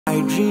I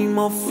dream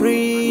of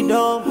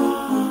freedom,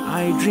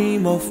 I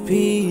dream of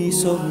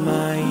peace of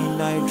mind,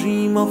 I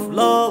dream of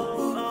love,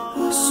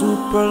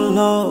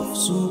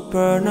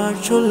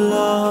 supernatural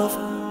love,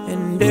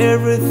 and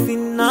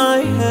everything I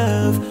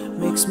have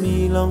makes me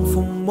long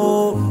for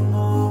more,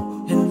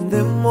 and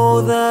the more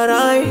that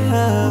I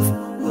have,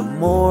 the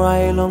more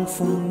I long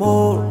for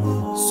more.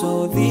 So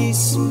this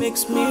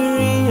makes me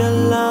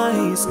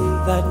realize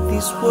that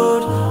this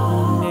world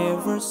will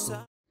never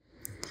stop.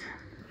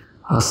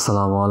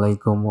 আসসালামু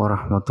আলাইকুম ওয়া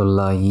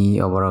রাহমাতুল্লাহি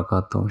ওয়া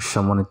বারাকাতুহু।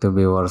 সম্মানিত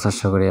viewers,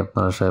 আশা করি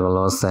আপনারা সবাই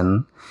ভালো আছেন।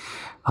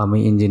 আমি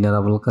ইঞ্জিনিয়ার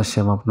আবুল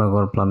কাশেম আপনার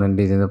প্ল্যান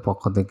ডিজাইনের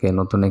পক্ষ থেকে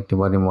নতুন একটি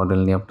বাড়ি মডেল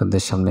নিয়ে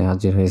আপনাদের সামনে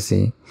হাজির হয়েছি।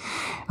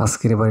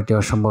 আজকের বাড়িটি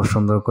অসম্ভব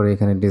সুন্দর করে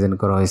এখানে ডিজাইন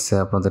করা হয়েছে,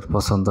 আপনাদের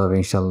পছন্দ হবে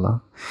ইনশাল্লাহ।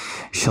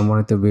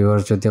 সম্মানিত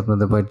ভিউয়ার্স, যদি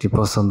আপনাদের বাড়িটি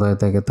পছন্দ হয়ে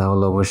থাকে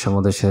তাহলে অবশ্যই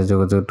আমাদের সাথে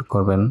যোগাযোগ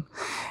করবেন।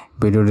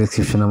 ভিডিও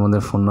ডেসক্রিপশনে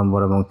আমাদের ফোন নম্বর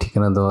এবং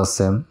ঠিকানা দেওয়া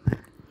আছে।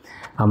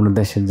 আমরা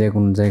দেশের যে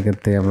কোনো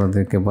জায়গাতে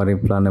আপনাদেরকে বাড়ির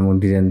প্ল্যান এবং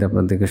ডিজাইন দিয়ে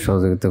আপনাদেরকে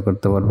সহযোগিতা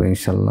করতে পারবো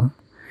ইনশাল্লাহ।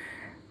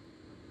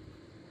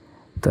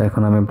 তো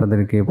এখন আমি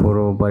আপনাদেরকে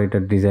পুরো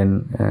বাড়িটার ডিজাইন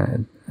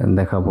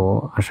দেখাবো।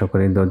 আশা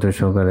করি ধৈর্য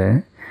সহকারে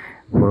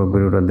পুরো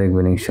ভিডিওটা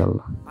দেখবেন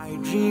ইনশাল্লাহ। I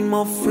dream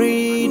of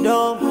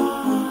freedom,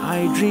 I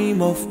dream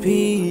of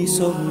peace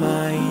of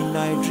mind,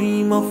 I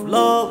dream of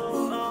love,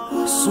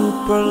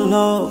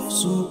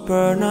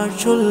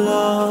 supernatural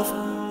love,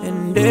 and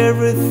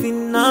everything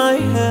I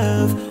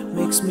have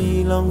makes me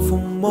long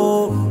for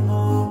more,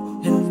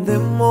 and the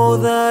more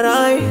that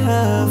I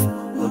have,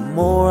 the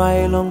more I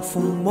long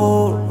for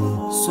more.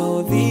 So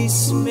this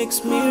makes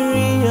me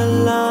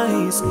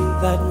realize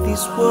that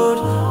this world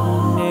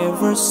will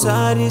never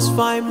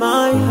satisfy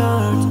my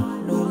heart,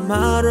 no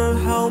matter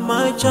how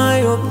much I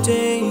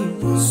obtain.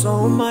 So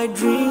my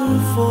dream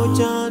for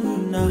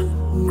Jannah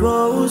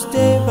grows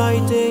day by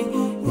day,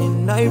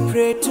 and I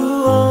pray to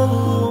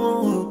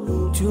Allah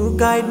to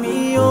guide me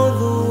all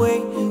the way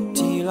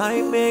till I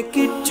make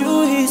it to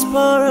His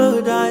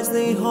paradise,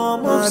 the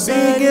home of satisfaction.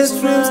 My biggest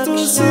dreams to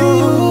see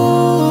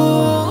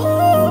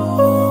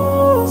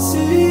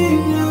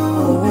you,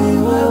 be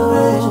my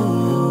passion,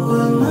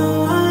 but no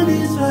one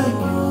is like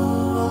you,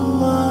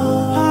 Allah.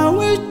 I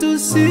wish to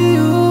see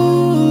you,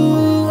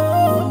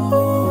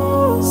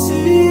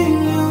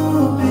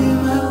 be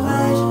my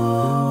passion,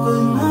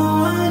 but no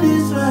one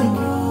is like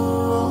you,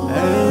 Allah.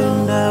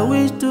 And I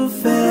wish to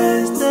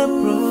face the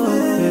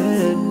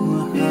Prophet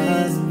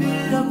Muhammad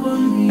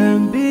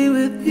and be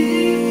with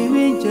him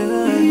in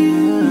Jannah.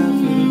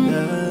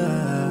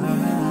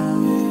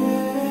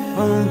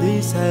 On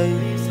this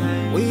side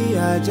we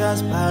are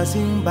just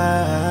passing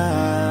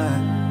by,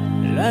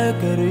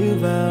 like a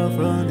river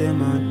from the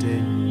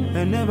mountain,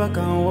 and never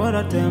can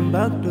water turn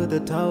back to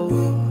the town.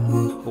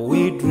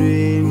 We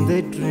dream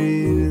the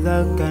dream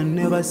that can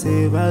never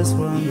save us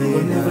from the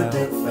will never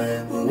take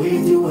fire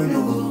with you when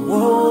you go.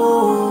 Whoa.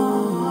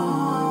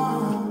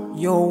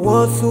 Your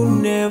worth will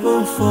never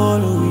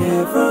follow you,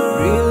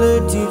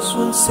 relatives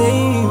won't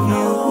save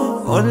you,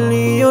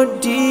 only your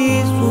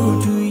deeds will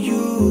do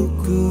you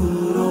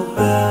good or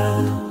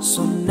bad.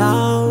 So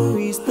now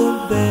is the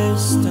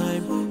best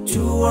time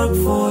to work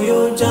for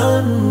your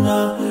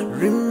Jannah.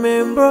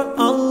 Remember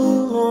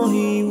Allah,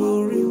 He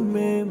will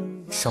remember.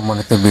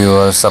 সম্মানিত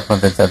viewers,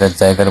 আপনাদের যাদের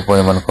জায়গার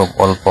পরিমাণ খুব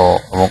অল্প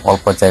এবং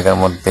অল্প জায়গার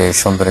মধ্যে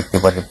সুন্দর একটি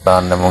বাড়ির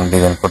প্ল্যান এবং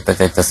ডিজাইন করতে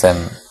চাইতেছেন,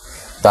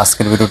 তো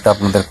আজকের ভিডিওটা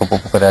আপনাদের খুব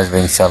উপকারে আসবে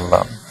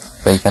ইনশাআল্লাহ।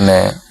 তো এইখানে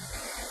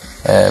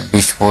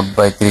 20 ফুট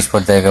বাই 30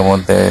 ফুট জায়গার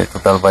মধ্যে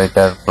টোটাল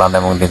বাড়িটার প্ল্যান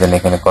এবং ডিজাইন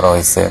এখানে করা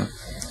হয়েছে।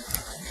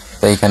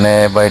 তো এইখানে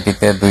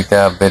বাড়িটিতে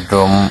 2টা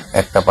বেডরুম,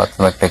 একটা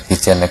বাথরুম, একটা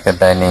কিচেন, একটা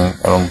ডাইনিং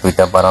এবং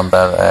 2টা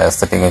বারান্দার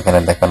সেটিং এখানে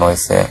দেখানো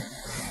হয়েছে।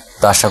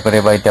 তো আশা করি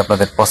বাড়িটি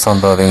আপনাদের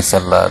পছন্দ হবে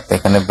ইনশাআল্লাহ। তো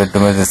এখানে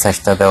বেডরুমের যে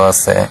সাইজটা দেওয়া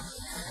আছে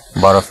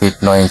 12 ফিট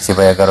 9 ইঞ্চি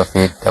বাই 11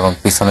 ফিট, এবং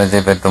পিছনে যে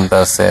বেডরুমটা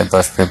আছে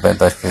 10 ফিট বাই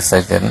 10 ফিট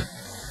সাইজের,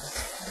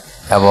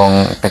 এবং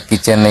একটা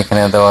কিচেন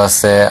এখানে দেওয়া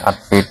আছে 8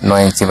 ফিট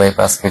 9 ইঞ্চি বাই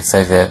 5 ফিট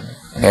সাইজের।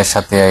 এর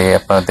সাথে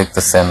আপনারা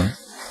দেখতেছেন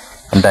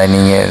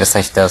ডাইনিং এর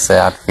সাইজটা আছে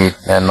 8 ফিট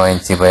 9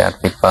 ইঞ্চি বাই 8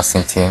 ফিট 5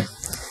 ইঞ্চি,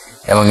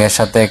 এবং এর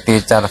সাথে একটি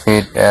 4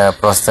 ফিট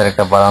প্রস্থের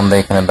একটা বারান্দা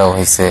এখানে দেওয়া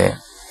হয়েছে।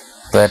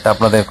 তো এটা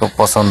আপনাদের খুব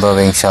পছন্দ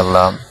হবে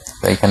ইনশাআল্লাহ।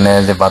 তো এখানে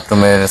যে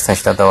বাথরুমের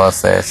সাইজটা দেওয়া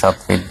আছে 7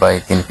 ফিট বাই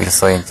 3 ফিট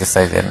 6 ইঞ্চি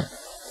সাইজের,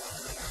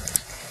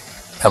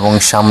 এবং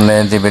সামনে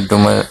যে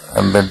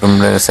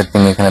বেডরুমের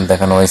সেটিং এখানে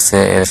দেখানো হয়েছে,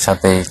 এর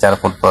সাথে 4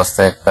 ফুট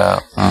প্রস্থে একটা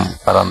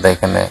বারান্দা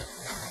এখানে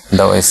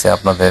দেওয়া হয়েছে।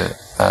 আপনাদের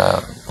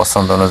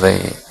পছন্দ অনুযায়ী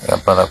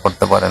আপনারা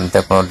করতে পারেন, যে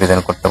কোনো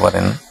ডিজাইন করতে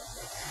পারেন।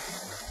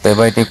 তো এই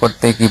বাড়িটি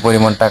করতে কি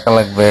পরিমাণ টাকা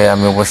লাগবে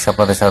আমি অবশ্যই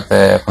আপনাদের সাথে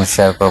এখন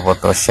শেয়ার করব।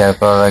 তো শেয়ার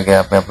করার আগে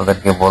আমি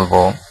আপনাদেরকে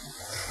বলবো,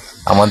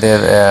 আমাদের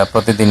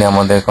প্রতিদিনই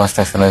আমাদের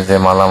কনস্ট্রাকশনের যে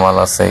মালামাল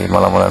আছে, এই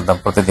মালামালের দাম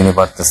প্রতিদিনই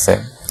বাড়তেছে।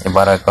 এই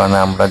বাড়ার কারণে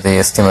আমরা যে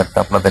এস্টিমেটটা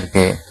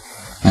আপনাদেরকে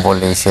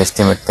বলি, সেই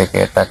এস্টিমেট থেকে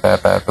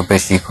টাকাটা একটু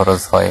বেশি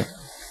খরচ হয়।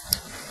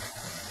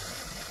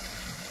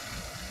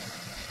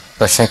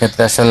 তো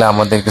সেক্ষেত্রে আসলে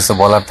আমাদের কিছু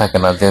বলার থাকে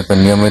না, যেহেতু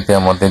নিয়মিত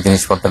আমাদের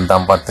জিনিসপত্রের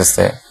দাম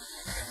বাড়তেছে।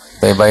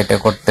 তো এই বাড়িটা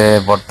করতে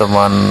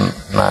বর্তমান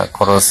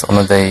খরচ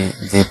অনুযায়ী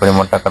যে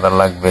পরিমাণ টাকাটা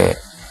লাগবে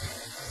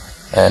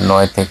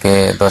 9 থেকে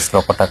 10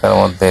 লক্ষ টাকার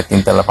মধ্যে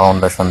 3 তলা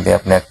ফাউন্ডেশন দিয়ে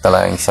আপনি 1 তলা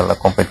ইনশাল্লাহ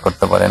কমপ্লিট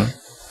করতে পারেন।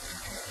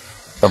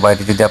 তো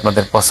বাড়িটি যদি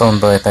আপনাদের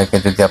পছন্দ হয়ে থাকে,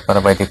 যদি আপনারা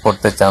বাড়িটি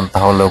করতে চান,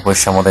 তাহলে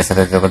অবশ্যই আমাদের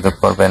সাথে যোগাযোগ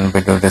করবেন।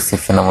 ভিডিও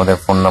ডিসক্রিপশনে আমাদের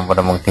ফোন নাম্বার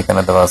এবং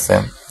ঠিকানা দেওয়া আছে।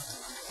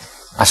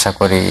 আশা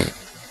করি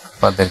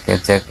আপনাদেরকে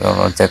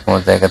যে কোনো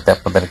জায়গাতে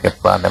আপনাদেরকে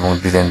প্ল্যান এবং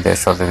ডিজাইন দিয়ে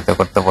সহযোগিতা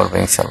করতে পারবে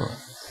ইনশাল্লাহ।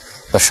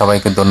 তো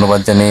সবাইকে ধন্যবাদ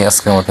জানিয়ে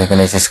আজকের মতো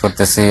এখানে শেষ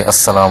করতেছি।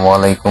 আসসালামু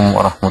আলাইকুম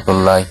ওয়া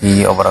রাহমাতুল্লাহি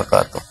ওয়া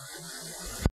বারাকাতুহু।